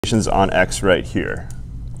limitations on x right here.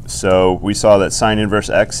 So we saw that sine inverse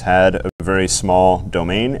x had a very small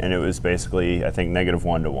domain, and it was basically, I think,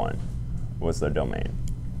 -1 to 1 was the domain.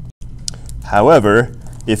 However,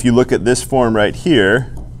 if you look at this form right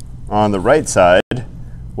here, on the right side,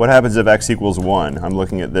 what happens if x equals 1? I'm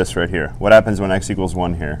looking at this right here. What happens when x equals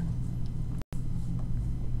 1 here?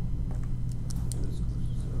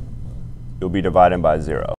 You'll be divided by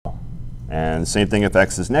 0. And same thing if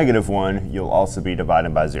x is -1, you'll also be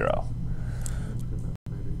divided by 0.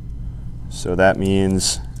 So that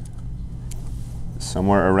means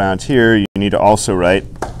somewhere around here, you need to also write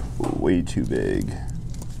way too big.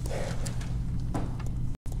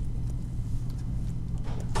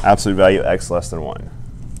 Absolute value x less than 1.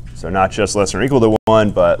 So not just less than or equal to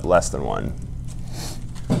 1, but less than 1.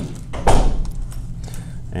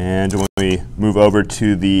 And when we move over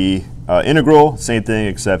to the integral, same thing,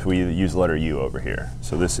 except we use the letter u over here.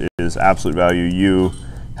 So this is absolute value u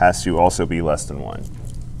has to also be less than 1.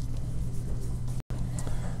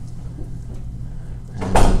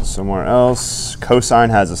 And somewhere else, cosine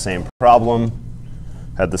has the same problem.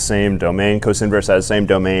 Had the same domain. Cos inverse has the same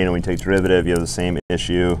domain, and we take derivative, you have the same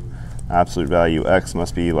issue. Absolute value x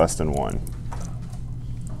must be less than 1.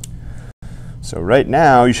 So right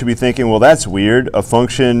now, you should be thinking, well, that's weird. A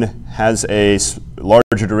function has a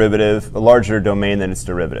larger derivative, a larger domain than its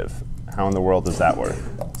derivative. How in the world does that work?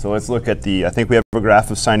 So let's look at the, I think we have a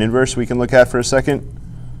graph of sine inverse we can look at for a second.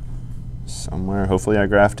 Somewhere, hopefully I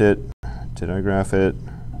graphed it. Did I graph it?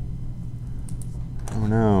 Oh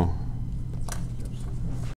no.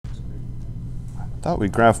 I thought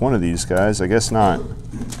we'd graph one of these guys. I guess not.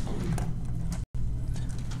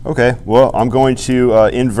 OK, well, I'm going to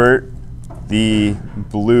invert the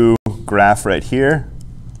blue graph right here.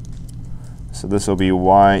 So this will be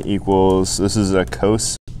y equals, this is a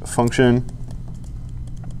cos function.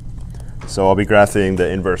 So I'll be graphing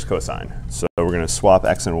the inverse cosine. So we're going to swap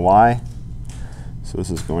x and y. So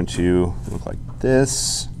this is going to look like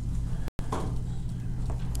this.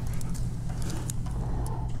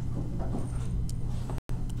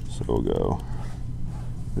 So we'll go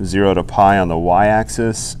 0 to pi on the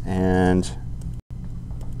y-axis, and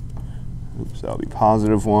oops, that'll be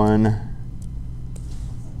 +1,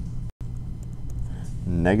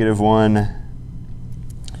 -1,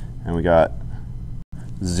 and we got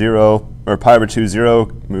 0, or pi over 2, 0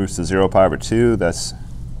 moves to 0 pi over 2. That's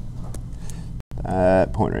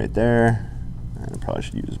that point right there. And I probably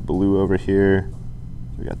should use blue over here.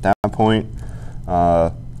 So we got that point.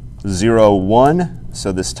 0, 1.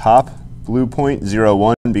 So this top blue point, 0,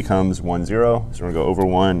 1, becomes 1, 0. So we're going to go over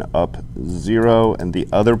 1, up 0. And the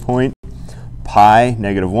other point, pi,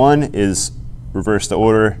 -1, is reverse the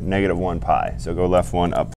order, -1 pi. So go left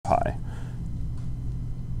 1, up pi.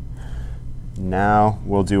 Now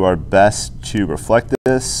we'll do our best to reflect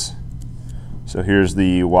this. So here's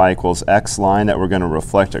the y equals x line that we're going to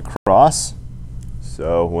reflect across.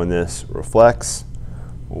 So when this reflects,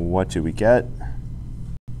 what do we get?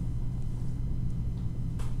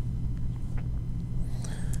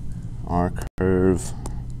 Our curve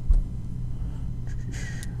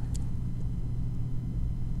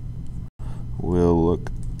will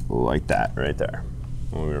look like that right there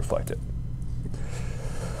when we reflect it.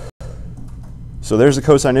 So there's a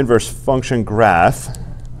cosine inverse function graph.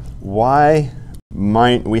 Why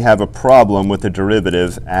might we have a problem with the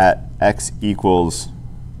derivative at x equals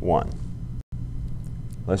 1?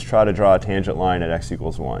 Let's try to draw a tangent line at x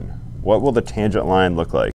equals 1. What will the tangent line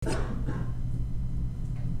look like? It's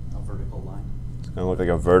going to look like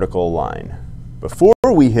a vertical line. Before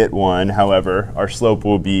we hit 1, however, our slope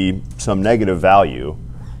will be some negative value.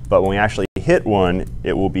 But when we actually hit 1,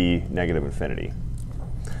 it will be -infinity.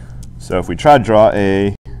 So if we try to draw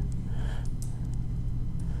a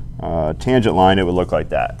tangent line, it would look like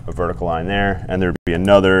that. A vertical line there, and there would be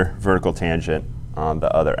another vertical tangent on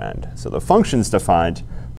the other end. So the function's defined.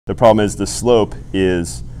 The problem is the slope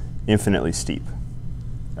is infinitely steep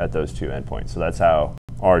at those two endpoints. So that's how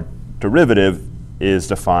our derivative is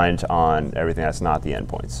defined on everything that's not the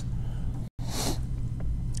endpoints.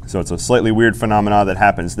 So it's a slightly weird phenomena that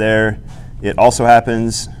happens there. It also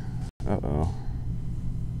happens,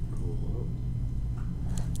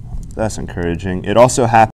 that's encouraging. It also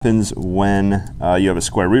happens when you have a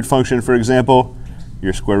square root function, for example.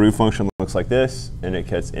 Your square root function looks like this, and it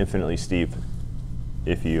gets infinitely steep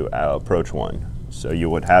if you approach 1. So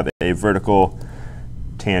you would have a vertical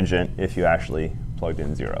tangent if you actually plugged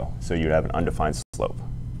in 0. So you'd have an undefined slope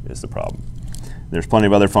is the problem. There's plenty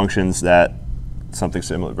of other functions that something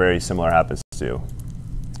similar, very similar happens to.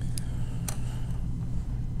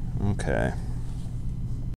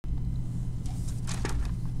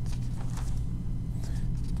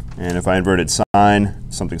 And if I inverted sine,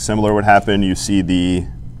 something similar would happen. You see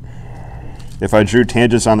if I drew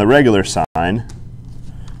tangents on the regular sine,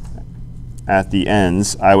 at the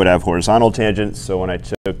ends, I would have horizontal tangents. So when I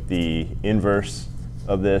took the inverse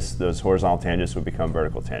of this, those horizontal tangents would become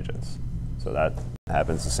vertical tangents. So that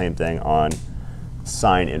happens the same thing on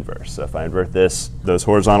sine inverse. So if I invert this, those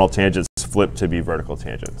horizontal tangents flip to be vertical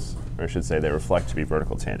tangents. Or I should say they reflect to be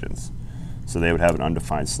vertical tangents. So they would have an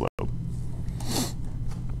undefined slope.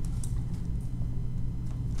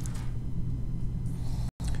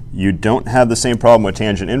 You don't have the same problem with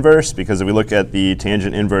tangent inverse, because if we look at the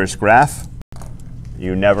tangent inverse graph,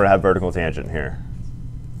 you never have vertical tangent here.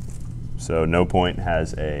 So no point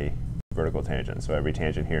has a vertical tangent. So every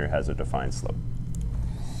tangent here has a defined slope.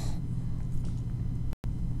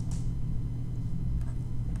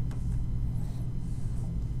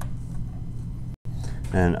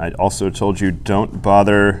 And I also told you don't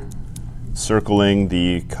bother circling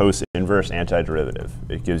the cos inverse antiderivative.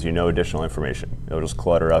 It gives you no additional information. It'll just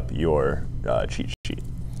clutter up your cheat sheet.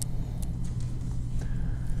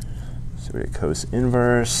 So we get cos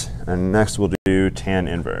inverse, and next we'll do tan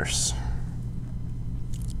inverse.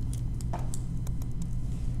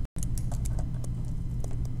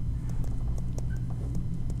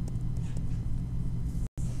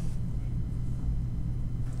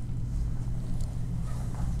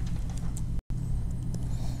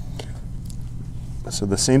 So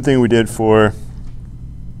the same thing we did for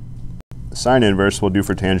sine inverse, we'll do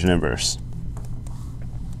for tangent inverse.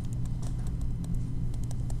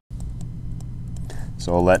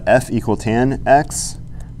 So I'll let f equal tan x,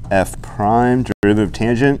 f prime, derivative of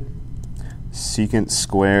tangent, secant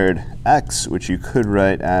squared x, which you could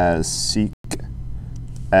write as sec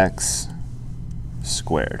x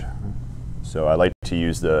squared. So I like to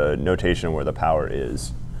use the notation where the power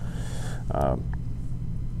is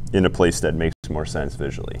in a place that makes more sense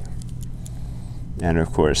visually. And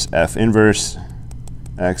of course, f inverse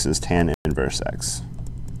x is tan inverse x.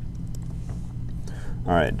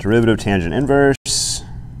 All right, derivative of tangent inverse. It's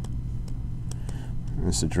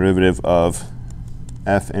the derivative of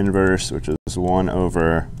f inverse, which is 1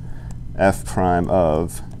 over f prime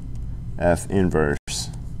of f inverse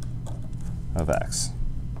of x.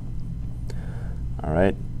 All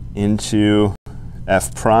right, into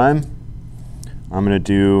f prime, I'm going to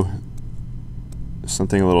do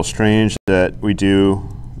something a little strange that we do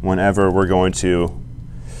whenever we're going to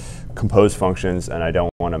compose functions and I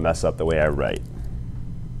don't want to mess up the way I write.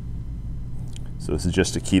 So this is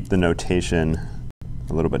just to keep the notation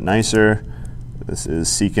a little bit nicer. This is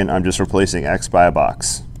secant. I'm just replacing x by a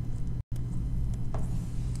box.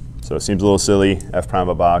 So it seems a little silly. F prime of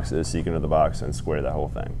a box is secant of the box and square that whole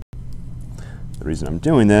thing. The reason I'm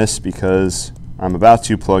doing this because I'm about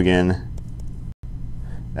to plug in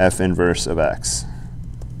f inverse of x.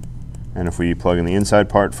 And if we plug in the inside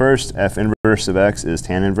part first, f inverse of x is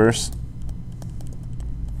tan inverse.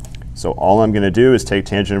 So all I'm going to do is take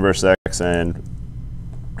tangent inverse x and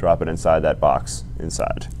drop it inside that box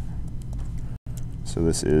inside. So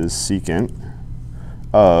this is secant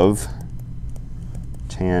of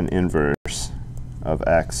tan inverse of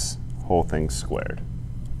x, whole thing squared.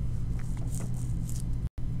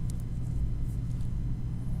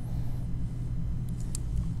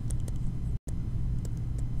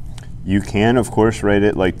 You can, of course, write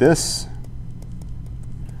it like this.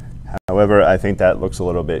 However, I think that looks a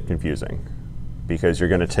little bit confusing because you're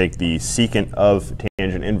going to take the secant of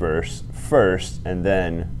tangent inverse first and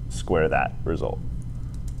then square that result.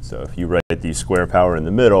 So if you write the square power in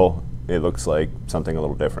the middle, it looks like something a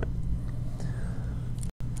little different.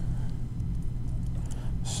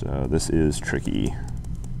 So this is tricky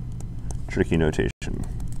notation.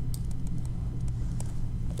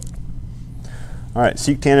 All right,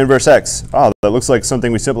 sec tan inverse x. Oh, that looks like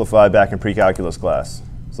something we simplified back in pre-calculus class.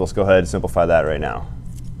 So let's go ahead and simplify that right now.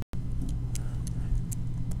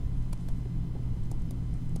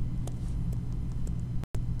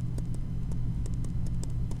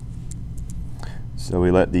 So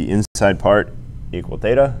we let the inside part equal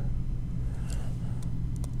theta.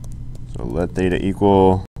 So let theta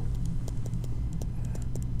equal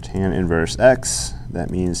tan inverse x. That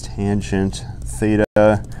means tangent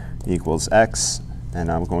theta equals x,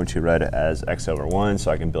 and I'm going to write it as x over 1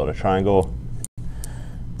 so I can build a triangle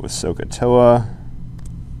with SOHCAHTOA.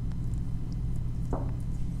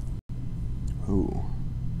 Ooh.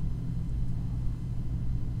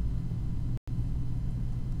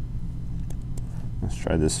 Let's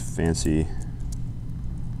try this fancy.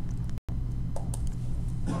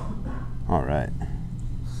 All right.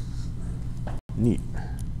 Neat.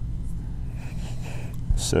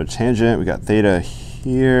 So tangent, we got theta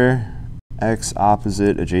here, x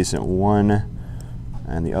opposite adjacent 1,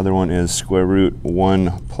 and the other one is square root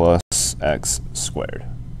 1 plus x squared.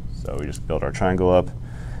 So we just build our triangle up,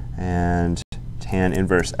 and tan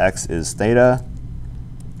inverse x is theta.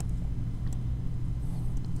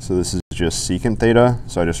 So this is just secant theta,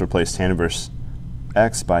 so I just replace tan inverse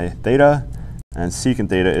x by theta, and secant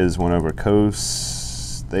theta is 1 over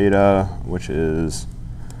cos theta, which is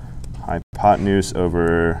hypotenuse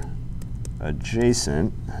over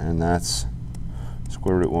adjacent, and that's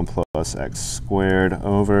square root 1 plus x squared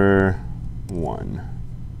over 1.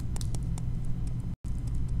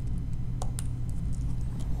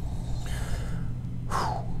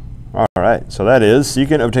 All right, so that is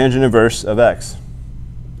secant of tangent inverse of x.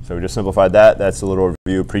 So we just simplified that. That's a little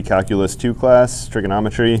review of pre-calculus 2 class,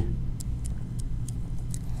 trigonometry.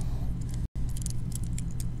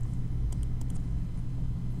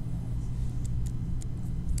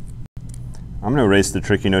 I'm going to erase the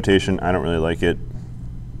tricky notation. I don't really like it.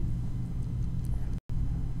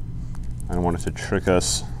 I don't want it to trick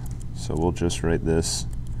us, so we'll just write this.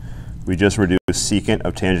 We just reduce secant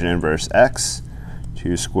of tangent inverse x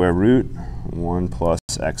to square root 1 plus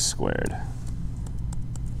x squared.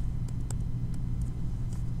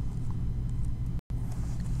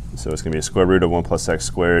 So it's going to be a square root of 1 plus x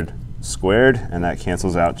squared squared, and that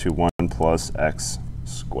cancels out to 1 plus x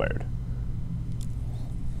squared.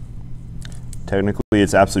 Technically,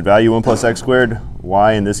 it's absolute value 1 plus x squared.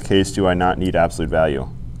 Why, in this case, do I not need absolute value?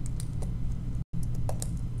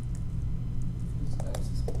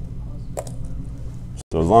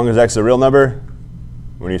 So as long as x is a real number,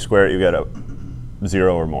 when you square it, you get a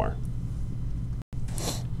 0 or more.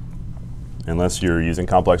 Unless you're using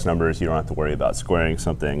complex numbers, you don't have to worry about squaring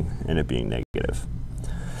something and it being negative.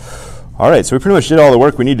 All right, so we pretty much did all the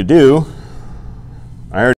work we need to do.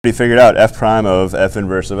 I already figured out f prime of f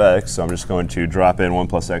inverse of x, so I'm just going to drop in 1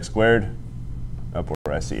 plus x squared up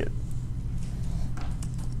where I see it.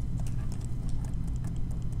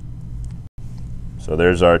 So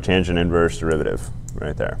there's our tangent inverse derivative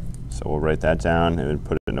right there. So we'll write that down and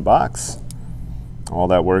put it in a box. All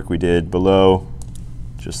that work we did below,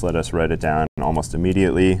 just let us write it down almost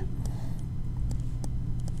immediately.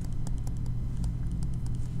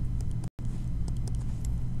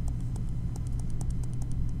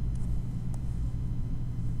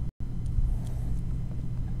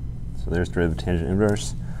 So there's derivative of tangent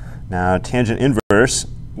inverse. Now tangent inverse,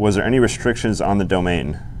 was there any restrictions on the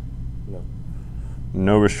domain? No.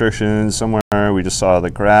 No restrictions somewhere. We just saw the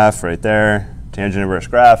graph right there. Tangent inverse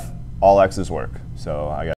graph, all x's work. So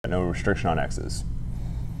I got no restriction on x's.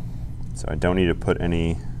 So I don't need to put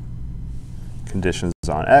any conditions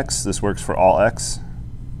on x. This works for all x.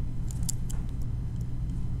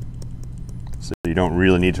 So you don't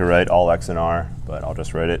really need to write all x in R, but I'll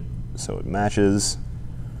just write it so it matches.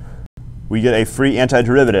 We get a free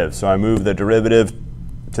antiderivative, so I move the derivative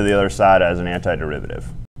to the other side as an antiderivative.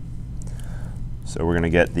 So we're going to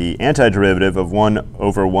get the antiderivative of 1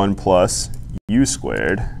 over 1 plus u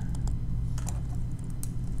squared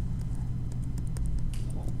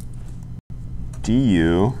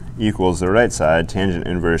du equals the right side tangent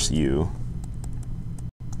inverse u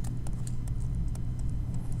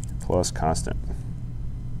plus constant.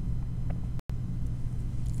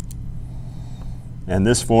 And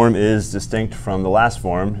this form is distinct from the last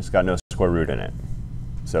form. It's got no square root in it.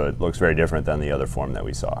 So it looks very different than the other form that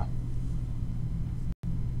we saw.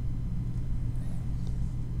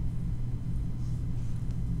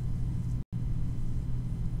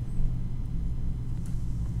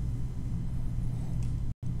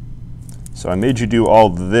 So I made you do all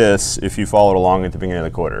this if you followed along at the beginning of the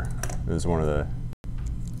quarter. This is one of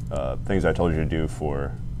the things I told you to do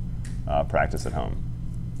for practice at home.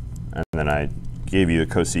 And then I gave you a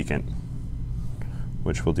cosecant,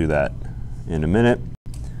 which we'll do that in a minute.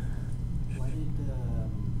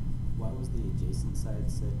 Why was the adjacent side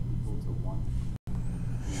set equal to 1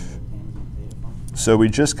 in the tangent theta function? So we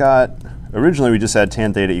just got, originally we just had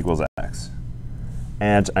tan theta equals x.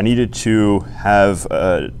 And I needed to have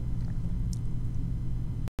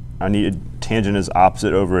I needed tangent is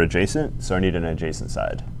opposite over adjacent, so I need an adjacent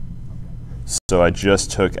side. So I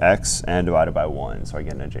just took x and divided by 1, so I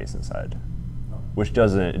get an adjacent side, which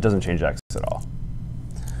doesn't change x at all.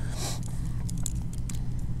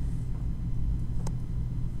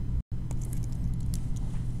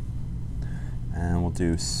 And we'll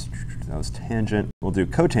do, that was tangent, we'll do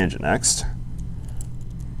cotangent next.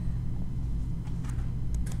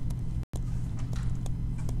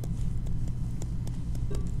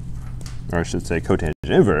 Or I should say cotangent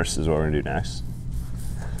inverse is what we're going to do next.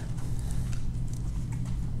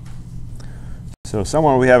 So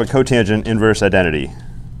somewhere we have a cotangent inverse identity.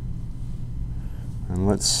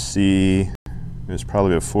 Let's see, it was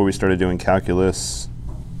probably before we started doing calculus.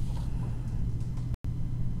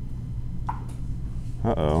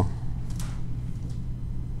 Uh-oh.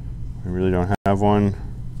 We really don't have one.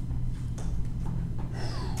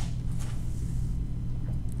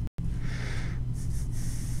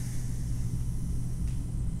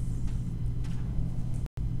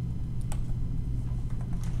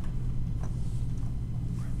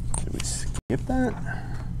 Did we skip that?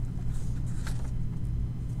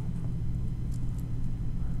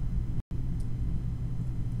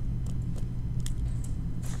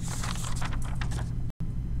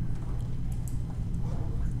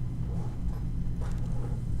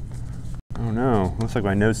 Oh no, looks like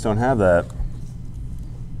my notes don't have that.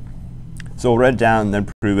 So we'll write it down,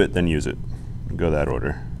 then prove it, then use it. Go that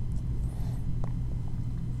order.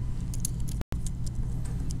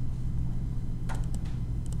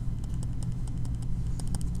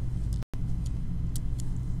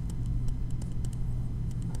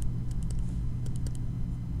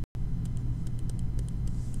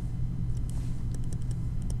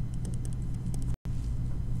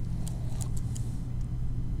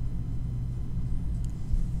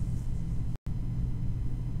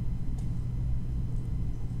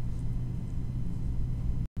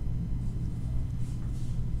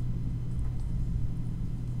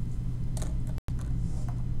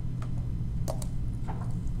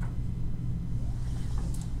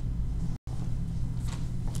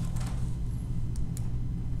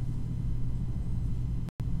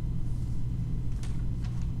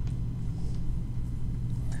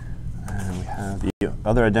 The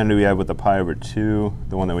other identity we had with the pi over 2,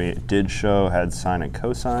 the one that we did show, had sine and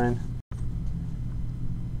cosine.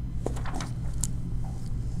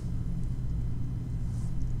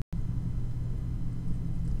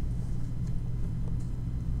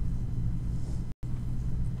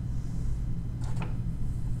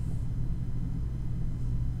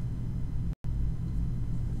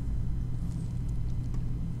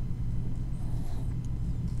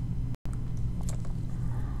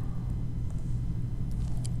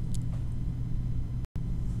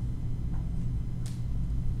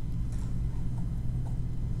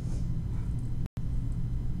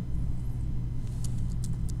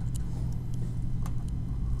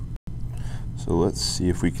 So let's see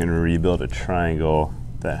if we can rebuild a triangle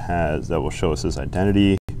that will show us this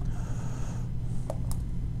identity.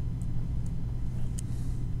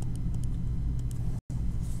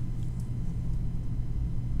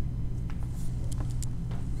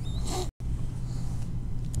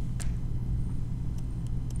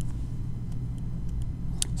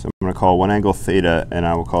 So I'm going to call one angle theta, and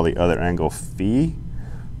I will call the other angle phi.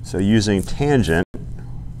 So using tangent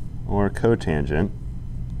or cotangent.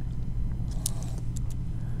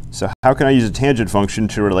 So how can I use a tangent function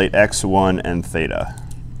to relate x1 and theta?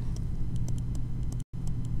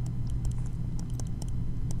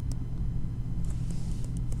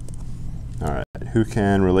 All right, who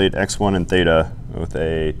can relate x1 and theta with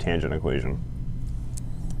a tangent equation?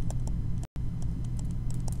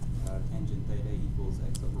 Tangent theta equals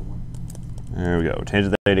x over 1. There we go,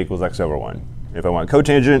 tangent theta equals x over 1. If I want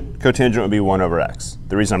cotangent, cotangent would be 1 over x.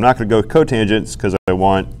 The reason I'm not going to go cotangent is because I don't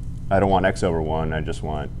want x over 1, I just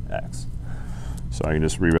want x. So I can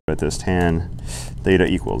just rewrite this tan theta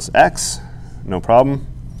equals x, no problem.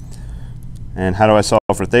 And how do I solve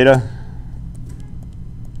for theta?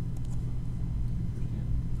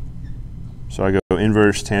 So I go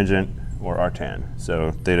inverse tangent or arctan.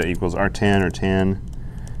 So theta equals arctan or tan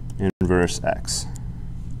inverse x.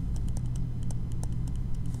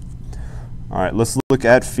 All right, let's look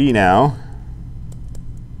at phi now.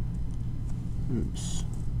 Oops.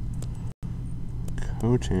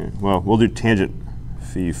 Well, we'll do tangent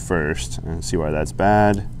phi first and see why that's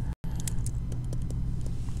bad.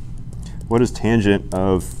 What does tangent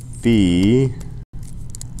of phi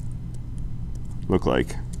look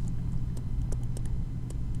like?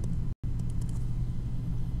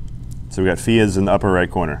 So we got phi is in the upper right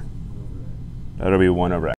corner. That'll be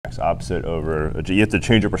 1 over x, opposite over, you have to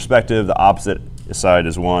change your perspective. The opposite side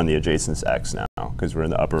is 1, the adjacent is x now, because we're in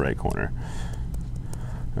the upper right corner.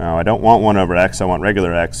 Now I don't want 1 over x, I want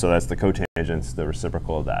regular x, so that's the cotangent's the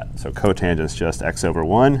reciprocal of that. So cotangent's just x over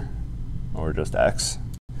 1, or just x.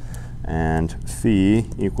 And phi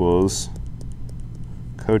equals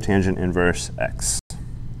cotangent inverse x.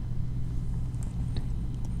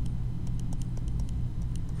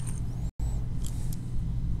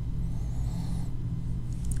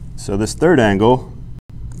 So this third angle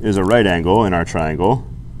is a right angle in our triangle,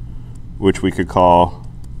 which we could call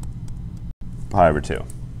pi over 2,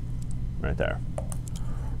 right there.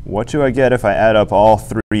 what do I get if I add up all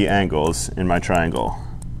three angles in my triangle?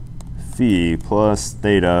 Phi plus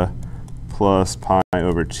theta plus pi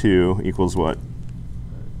over 2 equals what?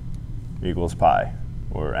 Equals pi,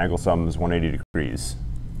 or angle sum is 180 degrees,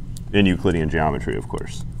 in Euclidean geometry, of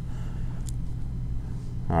course.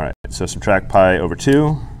 All right, so subtract pi over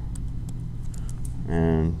 2,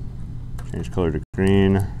 and change color to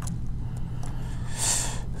green.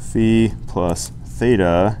 Phi plus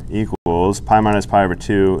theta equals pi minus pi over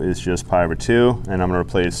 2 is just pi over 2, and I'm going to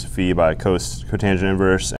replace phi by cotangent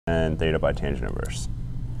inverse and theta by tangent inverse.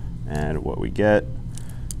 And what we get,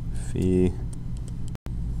 phi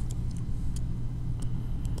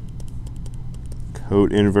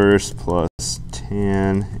cot inverse plus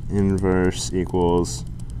tan inverse equals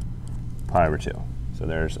pi over 2. So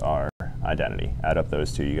there's our identity. Add up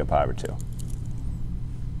those two, you get pi over 2.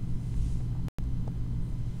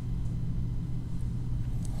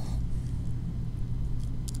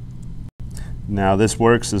 Now this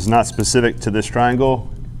works is not specific to this triangle.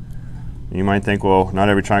 You might think, well, not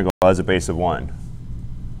every triangle has a base of 1.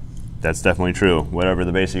 That's definitely true. Whatever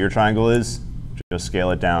the base of your triangle is, just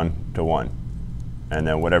scale it down to 1. And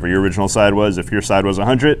then whatever your original side was, if your side was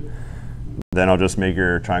 100, then I'll just make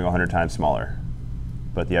your triangle 100 times smaller.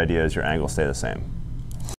 But the idea is your angles stay the same.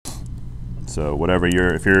 So whatever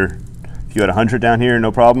if you had 100 down here,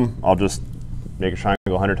 no problem. I'll just make a triangle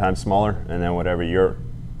 100 times smaller, and then whatever your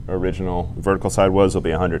original vertical side was will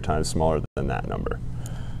be 100 times smaller than that number.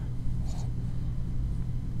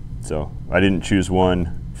 So I didn't choose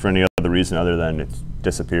 1 for any other reason other than it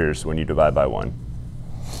disappears when you divide by 1.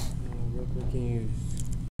 Real quick, can you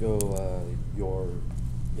go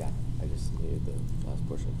I just needed the last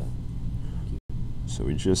portion of that. So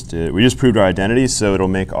we just proved our identity, so it'll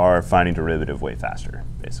make our finding derivative way faster,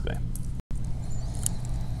 basically.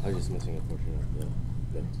 I was just missing a portion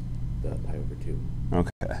of the pi over 2.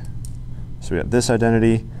 Okay. So we got this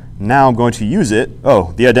identity. Now I'm going to use it.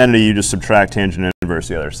 Oh, the identity, you just subtract tangent inverse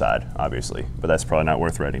the other side, obviously, but that's probably not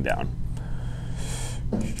worth writing down.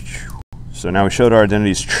 So now we showed our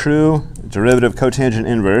identity is true. Derivative cotangent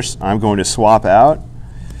inverse, I'm going to swap out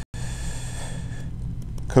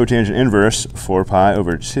cotangent inverse 4 pi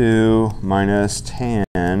over 2 minus tan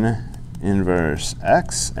inverse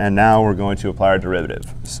x. And now we're going to apply our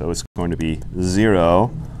derivative. So it's going to be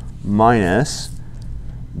 0 minus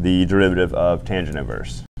the derivative of tangent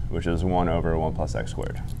inverse, which is 1 over 1 plus x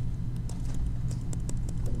squared.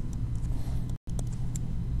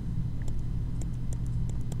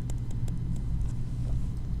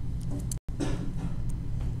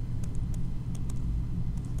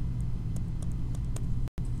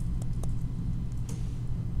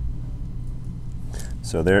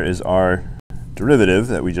 So there is our derivative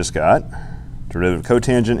that we just got. Derivative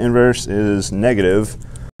cotangent inverse is negative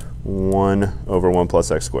 1 over 1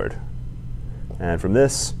 plus x squared. And from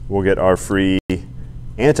this, we'll get our free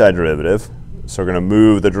antiderivative. So we're going to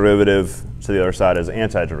move the derivative to the other side as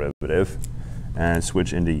antiderivative and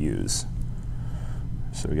switch into u's.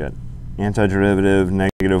 So we got antiderivative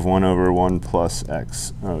negative 1 over 1 plus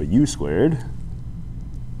u squared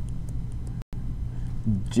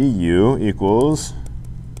du equals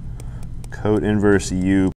cot inverse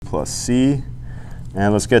u plus c.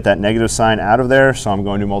 And let's get that negative sign out of there, so I'm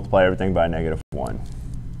going to multiply everything by negative 1.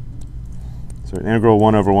 So integral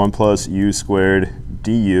 1 over 1 plus u squared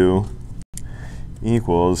du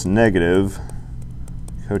equals negative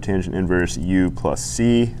cotangent inverse u plus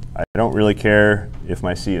c. I don't really care if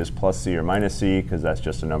my c is plus c or minus c, because that's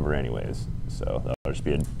just a number anyways. So that'll just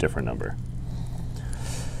be a different number.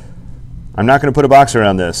 I'm not going to put a box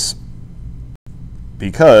around this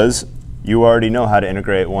because you already know how to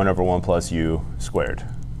integrate 1 over 1 plus u squared.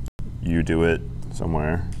 You do it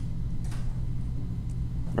somewhere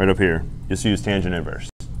right up here. Just use tangent inverse.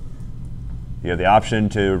 You have the option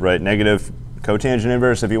to write negative cotangent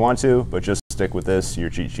inverse if you want to, but just stick with this.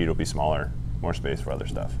 Your cheat sheet will be smaller, more space for other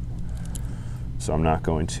stuff. So I'm not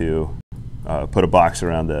going to put a box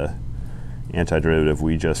around the antiderivative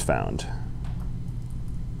we just found.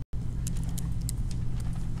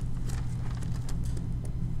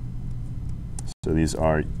 So these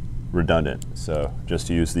are redundant. So just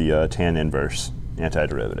use the tan inverse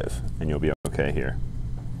antiderivative, and you'll be OK here.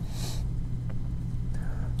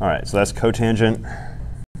 All right, so that's cotangent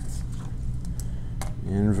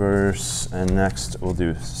inverse. And next, we'll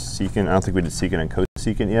do secant. I don't think we did secant and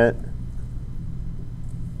cosecant yet.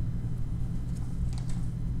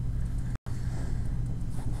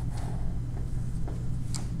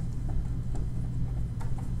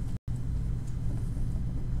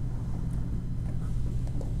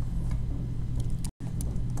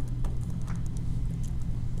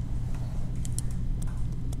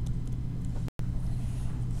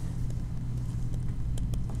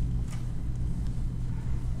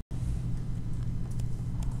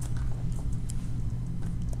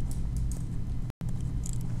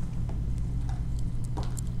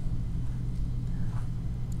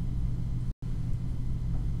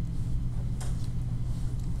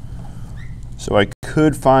 So I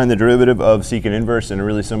could find the derivative of secant inverse in a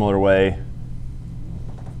really similar way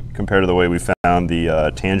compared to the way we found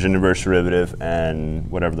the tangent inverse derivative and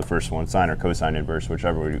whatever the first one, sine or cosine inverse,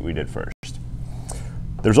 whichever we did first.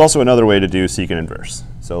 There's also another way to do secant inverse.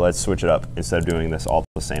 So let's switch it up instead of doing this all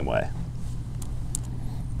the same way.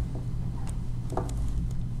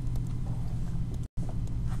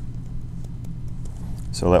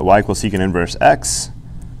 So let y equal secant inverse x.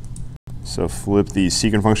 So flip the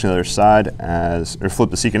secant function to the other side as, or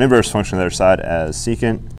flip the secant inverse function to the other side as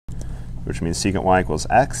secant, which means secant y equals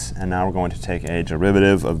x. And now we're going to take a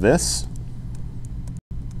derivative of this.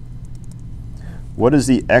 What is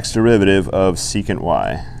the x derivative of secant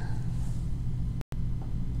y?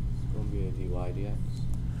 It's going to be a dy dx.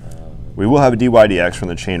 We will have a dy dx from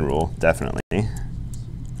the chain rule, definitely.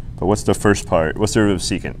 But what's the first part? What's the derivative of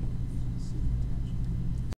secant?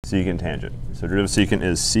 Secant tangent. So derivative of secant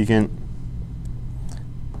is secant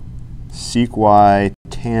sec y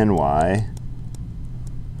tan y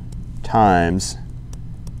times,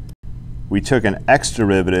 we took an x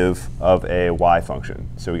derivative of a y function.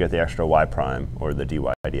 So we get the extra y prime, or the dy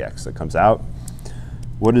dx that comes out.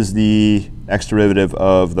 What is the x derivative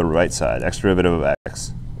of the right side? X derivative of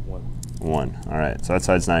x? 1. 1. All right, so that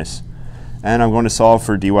side's nice. And I'm going to solve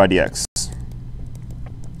for dy dx.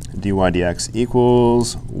 Dy dx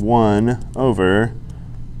equals 1 over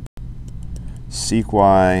sec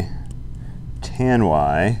y tan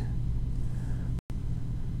y.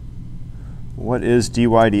 What is dy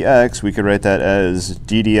dx? We could write that as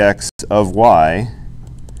d dx of y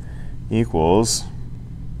equals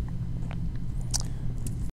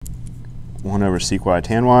 1 over sec y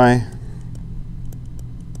tan y.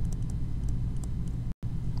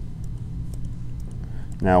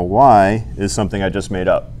 Now y is something I just made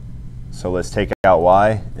up. So let's take out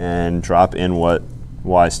y and drop in what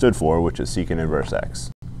y stood for, which is secant inverse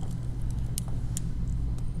x.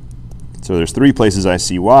 So there's 3 places I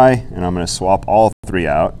see y, and I'm going to swap all 3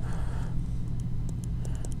 out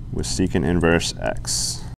with secant inverse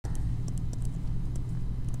x.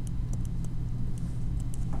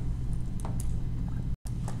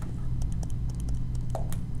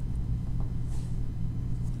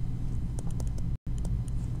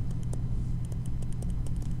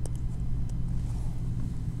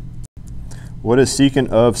 What is secant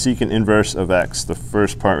of secant inverse of x? The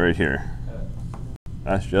first part right here.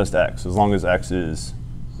 That's just x, as long as x is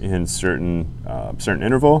in certain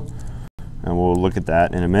interval. And we'll look at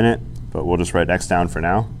that in a minute, but we'll just write x down for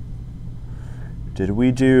now. Did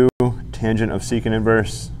we do tangent of secant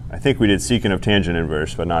inverse? I think we did secant of tangent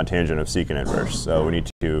inverse, but not tangent of secant inverse. So we need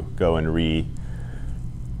to go and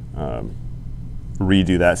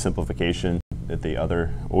redo that simplification at the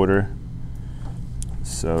other order.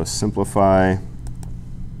 So simplify.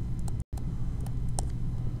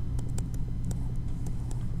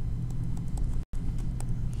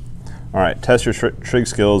 All right, test your trig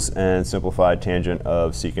skills and simplify tangent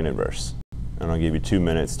of secant inverse. And I'll give you 2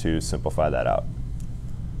 minutes to simplify that out.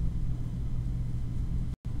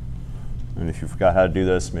 And if you forgot how to do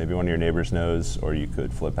this, maybe one of your neighbors knows, or you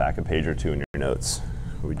could flip back a page or 2 in your notes.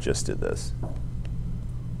 We just did this.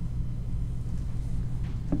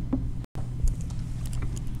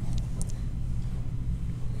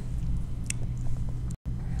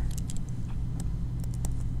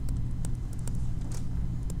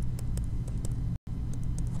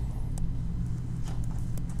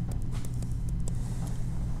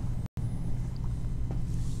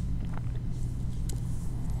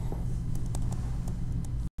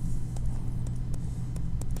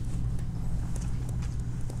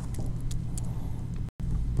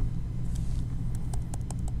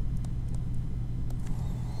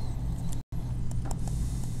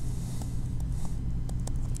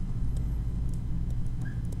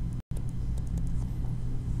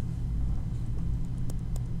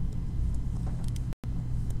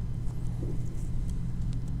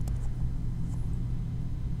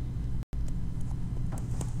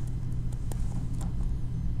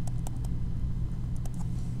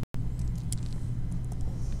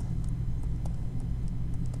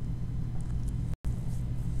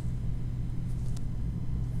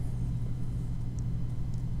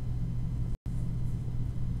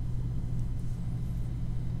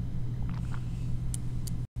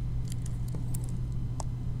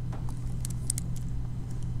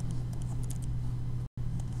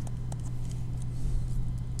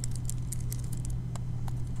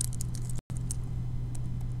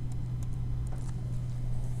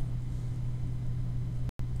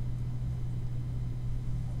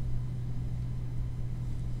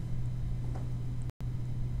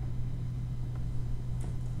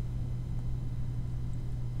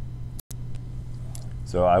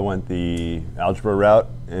 So I went the algebra route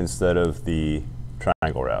instead of the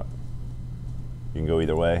triangle route. You can go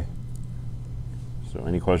either way. So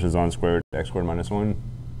any questions on x squared minus 1?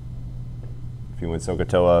 If you went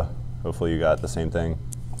SOHCAHTOA, hopefully you got the same thing.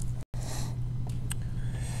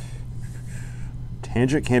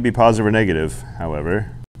 Tangent can't be positive or negative,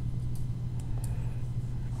 however.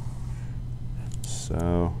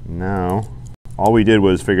 So now, all we did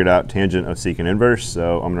was figured out tangent of secant inverse,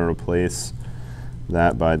 so I'm going to replace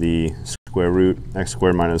that by the square root x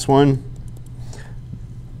squared minus 1.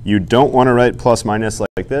 You don't want to write plus minus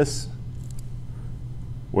like this.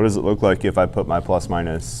 What does it look like if I put my plus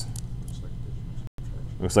minus?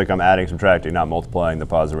 Looks like I'm adding, subtracting, not multiplying the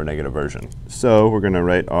positive or negative version. So we're going to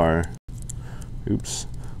write our, we'll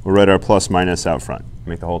write our plus minus out front.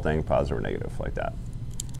 Make the whole thing positive or negative like that.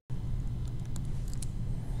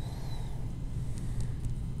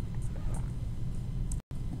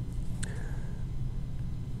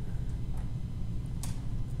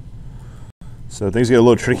 So things get a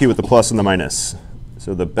little tricky with the plus and the minus.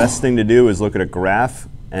 So the best thing to do is look at a graph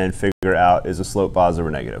and figure out, is the slope positive or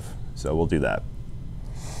negative? So we'll do that.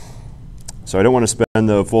 So I don't want to spend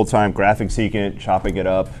the full time graphing secant, chopping it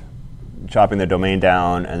up, chopping the domain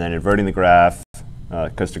down, and then inverting the graph.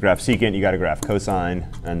 Because to graph secant, you got to graph cosine,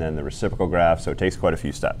 and then the reciprocal graph, so it takes quite a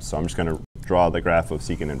few steps. So I'm just going to draw the graph of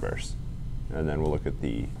secant inverse, and then we'll look at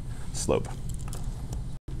the slope.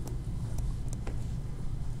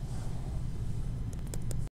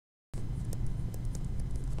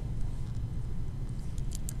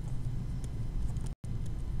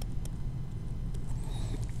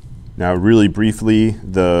 Now, really briefly,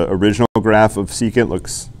 the original graph of secant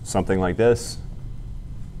looks something like this.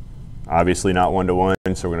 Obviously not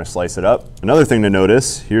 1-to-1, so we're going to slice it up. Another thing to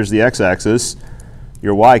notice, here's the x-axis.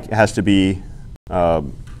 Your y has to be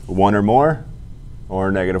 1 or more, or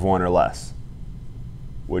 -1 or less,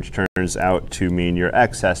 which turns out to mean your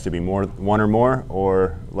x has to be 1 or more,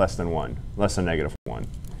 or less than 1, less than -1.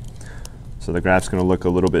 So the graph's going to look a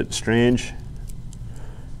little bit strange.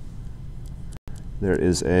 There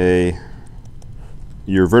is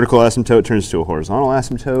your vertical asymptote turns to a horizontal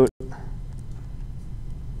asymptote.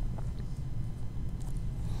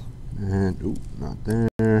 And, ooh, not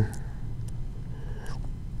there.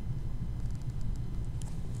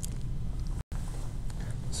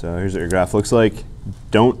 So here's what your graph looks like.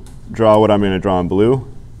 Don't draw what I'm going to draw in blue.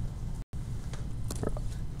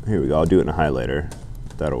 Here we go, I'll do it in a highlighter.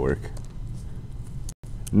 That'll work.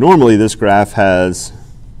 Normally this graph has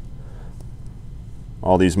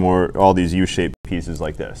all these U-shaped pieces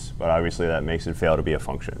like this, but obviously that makes it fail to be a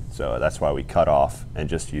function. So that's why we cut off and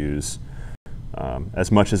just use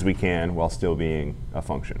as much as we can while still being a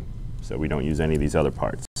function. So we don't use any of these other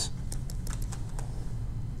parts.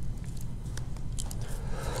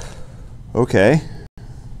 Okay,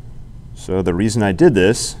 so the reason I did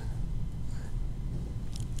this,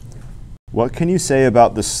 what can you say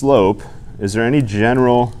about the slope? Is there any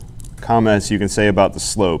general comments you can say about the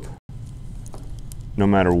slope, no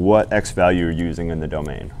matter what x value you're using in the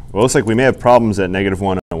domain? Well, it looks like we may have problems at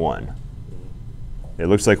 -1 and 1. It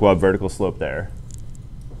looks like we'll have vertical slope there.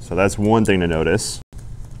 So that's one thing to notice.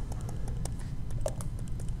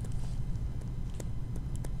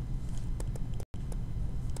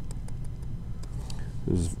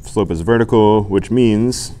 This slope is vertical, which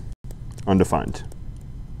means undefined.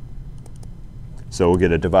 So we'll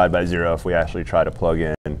get a divide by 0 if we actually try to plug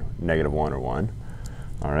in -1 or 1.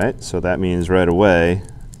 All right, so that means right away,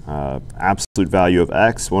 absolute value of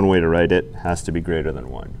x, one way to write it, has to be greater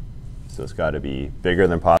than 1. So it's got to be bigger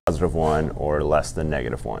than +1 or less than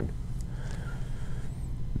 -1.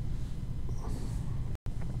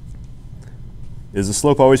 Is the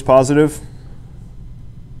slope always positive?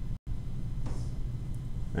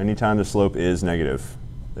 Anytime the slope is negative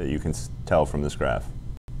that you can tell from this graph.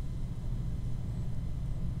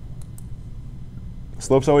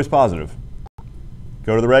 Slope's always positive.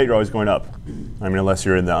 Go to the right, you're always going up. I mean, unless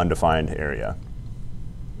you're in the undefined area.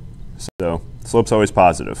 So slope's always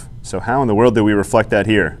positive. So how in the world do we reflect that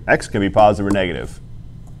here? X can be positive or negative.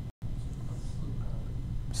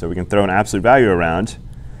 So we can throw an absolute value around.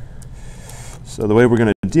 So the way we're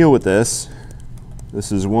going to deal with this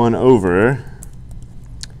is 1 over.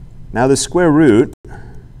 Now the square root,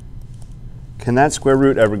 can that square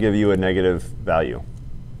root ever give you a negative value?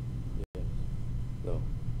 No.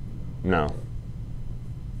 No.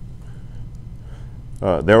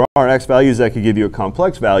 There are x values that could give you a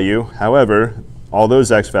complex value. However, all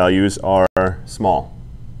those x values are small.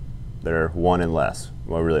 They're 1 and less,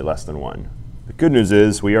 well, really less than 1. The good news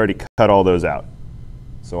is we already cut all those out.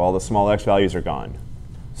 So all the small x values are gone.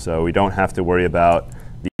 So we don't have to worry about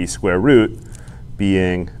the square root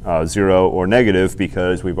being 0 or negative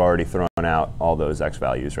because we've already thrown out all those x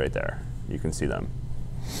values right there. You can see them.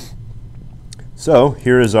 So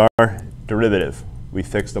here is our derivative. We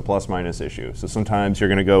fixed the plus minus issue. So sometimes you're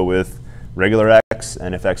going to go with regular x,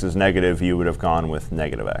 and if x is negative, you would have gone with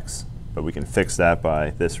negative x. But we can fix that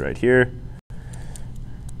by this right here.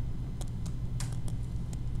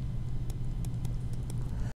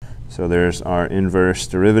 So there's our inverse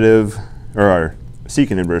derivative, or our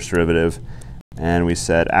secant inverse derivative, and we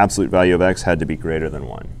said absolute value of x had to be greater than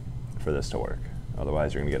 1 for this to work.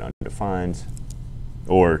 Otherwise, you're going to get undefined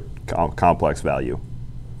or complex value.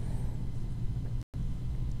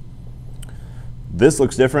 This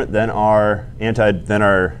looks different than our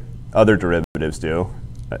other derivatives do.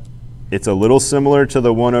 It's a little similar to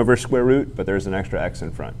the 1 over square root, but there's an extra x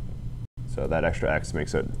in front. So that extra x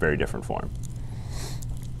makes it a very different form.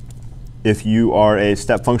 If you are a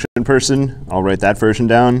step function person, I'll write that version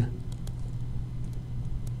down.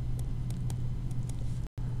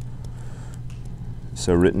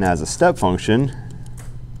 So written as a step function,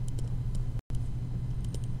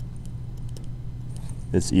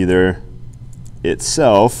 it's either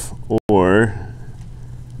itself or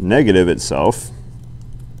negative itself.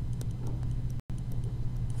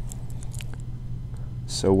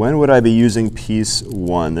 So when would I be using piece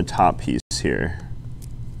 1, the top piece here?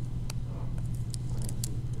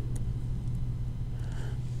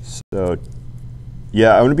 So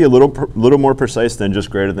yeah, I want to be a little more precise than just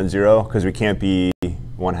greater than 0, because we can't be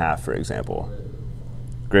 1/2, for example.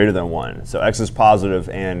 Greater than 1. So x is positive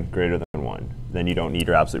and greater than 1. Then you don't need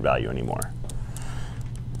your absolute value anymore.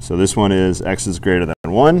 So this one is x is greater than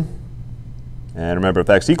 1. And remember, if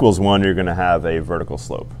x equals 1, you're going to have a vertical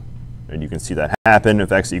slope. And you can see that happen.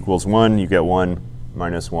 If x equals 1, you get 1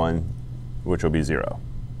 minus 1, which will be 0.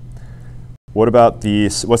 What about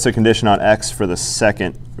what's the condition on x for the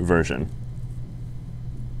second version?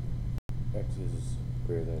 X is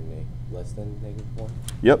greater than, less than -1?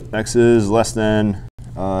 Yep, x is less than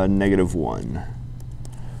 -1.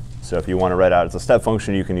 So if you want to write out as a step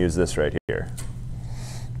function, you can use this right here.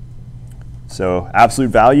 So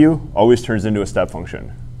absolute value always turns into a step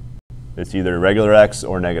function. It's either regular x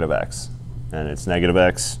or negative x. And it's negative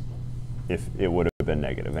x if it would have been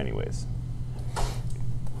negative anyways.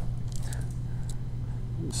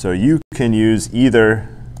 So you can use either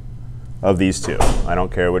of these two. I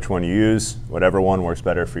don't care which one you use. Whatever one works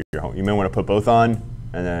better for your home. You may want to put both on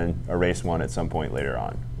and then erase one at some point later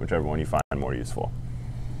on, whichever one you find more useful.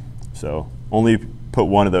 So only put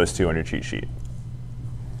one of those two on your cheat sheet.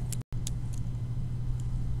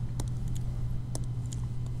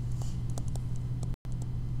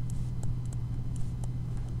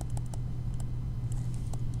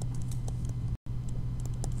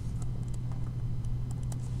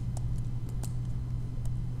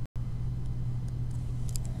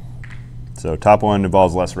 So top one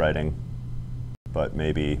involves less writing, but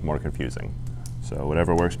maybe more confusing. So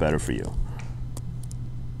whatever works better for you.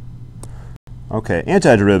 OK,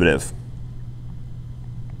 antiderivative.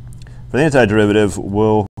 For the antiderivative,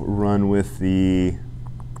 we'll run with the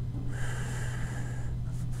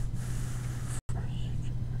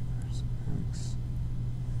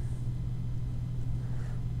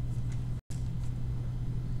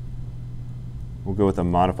we'll go with a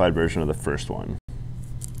modified version of the first one.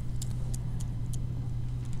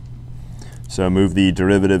 So move the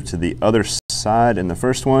derivative to the other side in the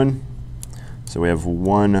first one. So we have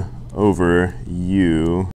 1 over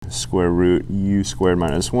u square root u squared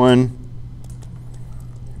minus 1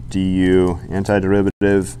 du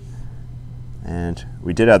antiderivative. And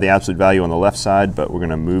we did have the absolute value on the left side, but we're going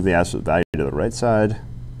to move the absolute value to the right side.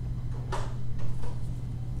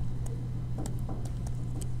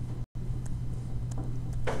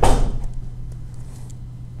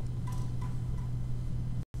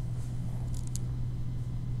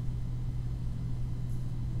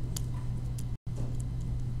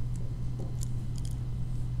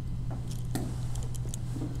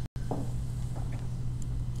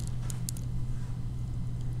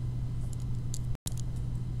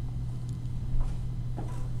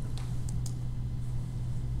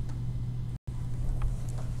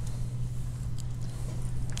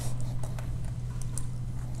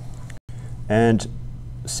 And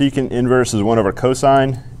secant inverse is 1 over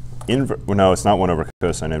cosine. Well, no, it's not 1 over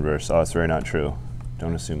cosine inverse. Oh, it's very not true.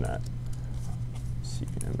 Don't assume that.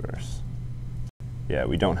 Secant inverse. Yeah,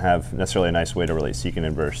 we don't have necessarily a nice way to relate secant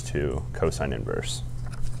inverse to cosine inverse.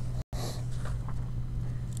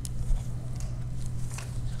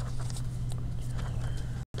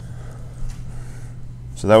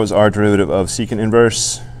 So that was our derivative of secant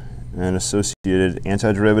inverse and associated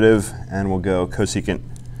antiderivative. And we'll go cosecant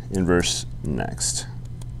inverse next.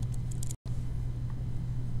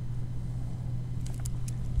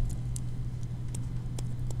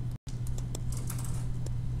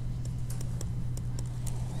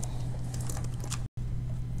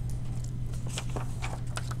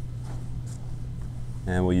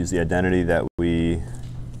 And we'll use the identity that we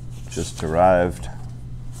just derived.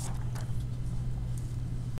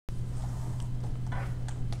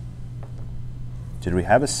 Did we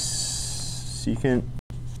have a secant?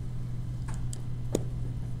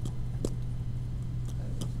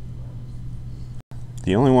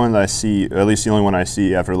 The only one that I see, or at least the only one I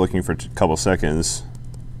see after looking for a couple seconds,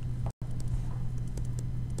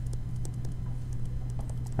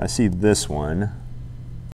 I see this one.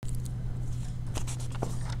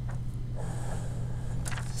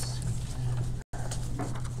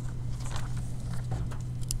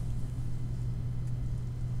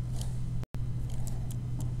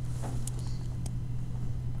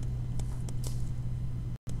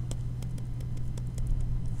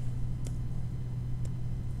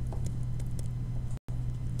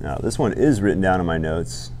 Now, this one is written down in my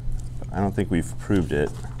notes, but I don't think we've proved it.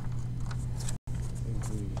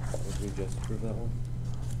 Did we just prove that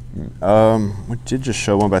one? We did just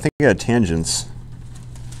show one, but I think we had tangents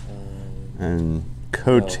and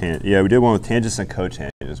cotangents. Yeah, we did one with tangents and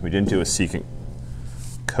cotangents. We didn't do a secant,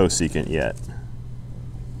 cosecant yet.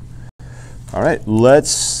 All right,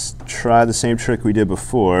 let's try the same trick we did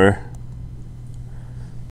before.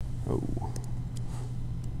 Oh.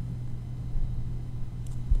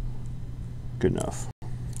 Good enough.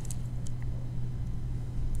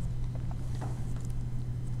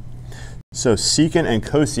 So secant and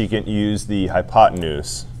cosecant use the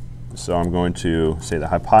hypotenuse. So I'm going to say the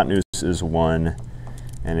hypotenuse is 1,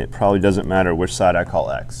 and it probably doesn't matter which side I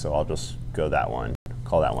call x, so I'll just go that one,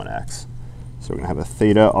 call that one x. So we're going to have a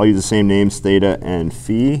theta. I'll use the same names, theta and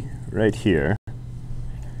phi, right here.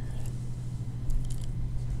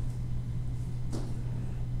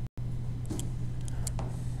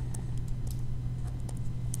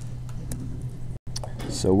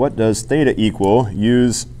 So what does theta equal?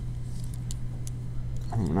 Use,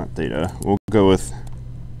 not theta, we'll go with,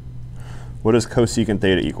 what does cosecant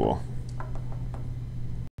theta equal?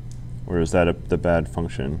 Or is that the bad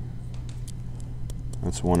function?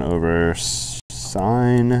 That's 1 over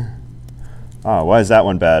sine. Ah, why is that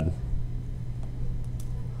one bad?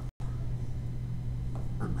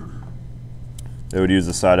 It would use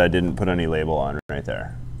the side I didn't put any label on right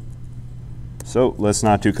there. So let's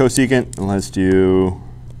not do cosecant, and let's do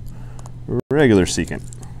regular secant.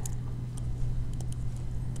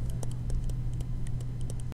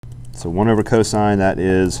 So 1 over cosine, that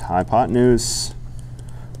is hypotenuse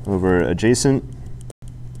over adjacent.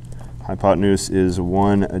 Hypotenuse is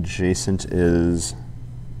 1, adjacent is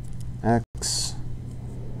x.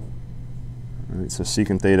 All right, so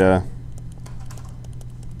secant theta,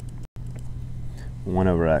 1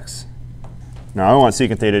 over x. Now I want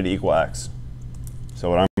secant theta to equal x. So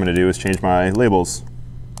what I'm going to do is change my labels.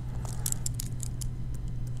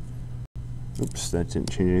 Oops, that didn't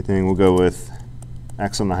change anything. We'll go with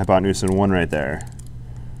x on the hypotenuse and 1 right there.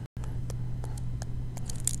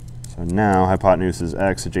 So now hypotenuse is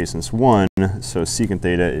x, adjacent is 1, so secant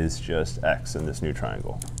theta is just x in this new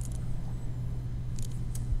triangle.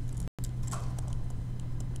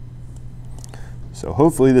 So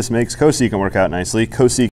hopefully this makes cosecant work out nicely.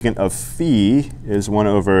 Cosecant of phi is 1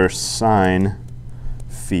 over sine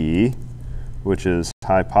phi, which is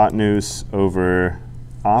hypotenuse over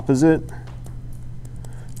opposite.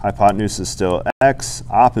 Hypotenuse is still x,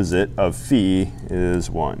 opposite of phi is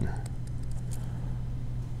 1.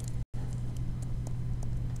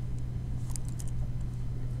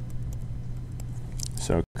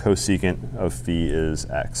 So cosecant of phi is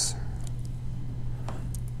x.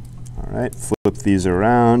 All right, flip these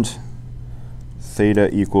around. Theta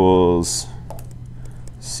equals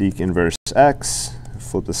sec inverse x.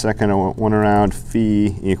 Flip the second one around.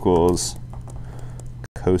 Phi equals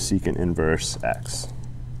cosecant inverse x.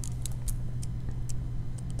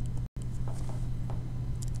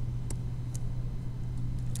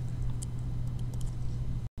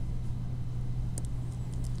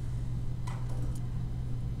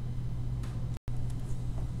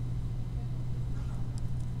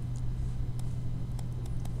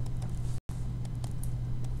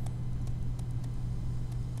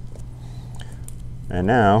 And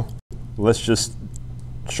now, let's just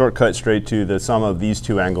shortcut straight to the sum of these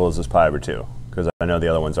two angles is pi over 2, because I know the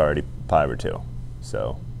other one's already pi over 2.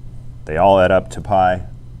 So they all add up to pi,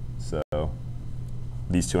 so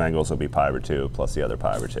these two angles will be pi over 2 plus the other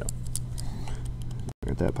pi over 2.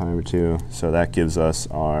 Get that pi over 2. So that gives us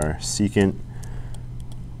our secant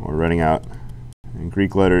We're writing out in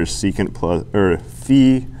Greek letters secant plus, or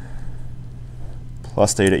phi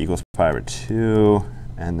plus theta equals pi over 2,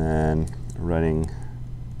 and then writing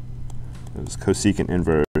it was cosecant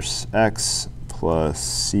inverse x plus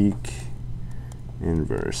sec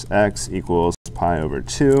inverse x equals pi over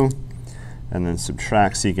 2, and then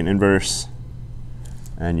subtract secant inverse,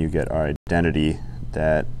 and you get our identity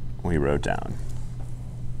that we wrote down.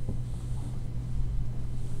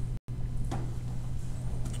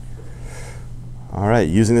 All right,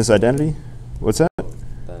 using this identity, what's that? That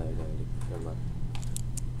identity. Never mind.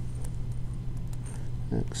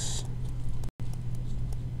 X.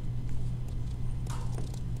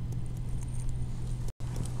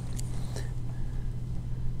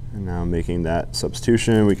 And now making that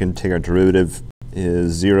substitution, we can take our derivative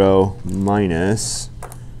is 0 minus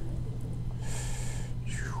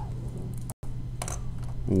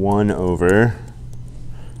 1 over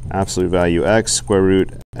absolute value x, square root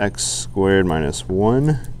x squared minus 1.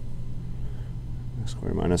 X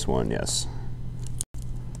squared minus 1, yes.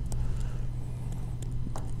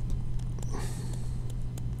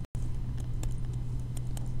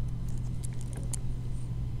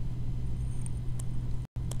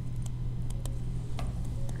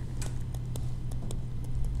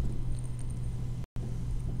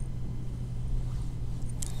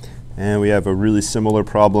 And we have a really similar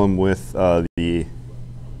problem with the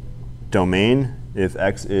domain. If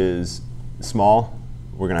x is small,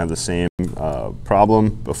 we're going to have the same problem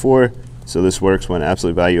before. So this works when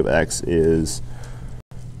absolute value of x is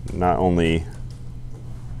not only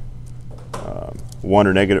 1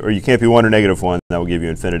 or negative, or you can't be 1 or negative 1, that will give you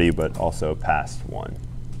infinity, but also past 1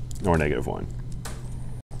 or negative 1.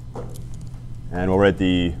 And we'll write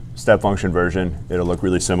the step function version. It'll look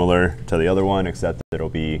really similar to the other one, except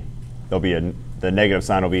that the negative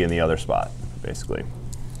sign will be in the other spot, basically.